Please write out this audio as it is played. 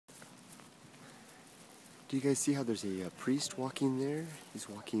Do you guys see how there's a priest walking there? He's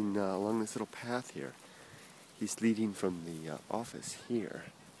walking along this little path here. He's leading from the office here,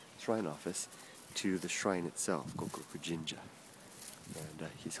 shrine office, to the shrine itself, Gokokujinja. And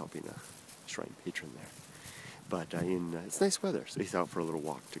he's helping a shrine patron there. But it's nice weather, so he's out for a little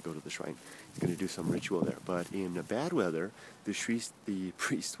walk to go to the shrine. He's going to do some ritual there. But in bad weather, the priest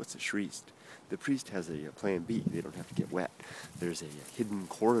has a plan B. They don't have to get wet. There's a hidden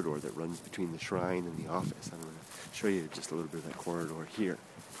corridor that runs between the shrine and the office. I'm going to show you just a little bit of that corridor here.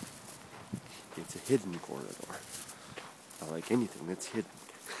 It's a hidden corridor. Not like anything that's hidden.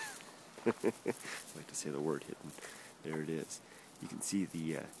 I like to say the word hidden. There it is. You can see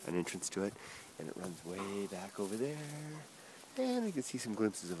an entrance to it, and it runs way back over there, and you can see some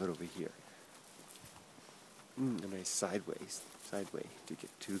glimpses of it over here. A nice sideway to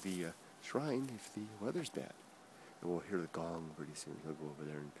get to the shrine if the weather's bad. And we'll hear the gong pretty soon. He'll go over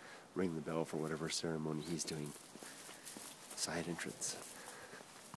there and ring the bell for whatever ceremony he's doing. Side entrance.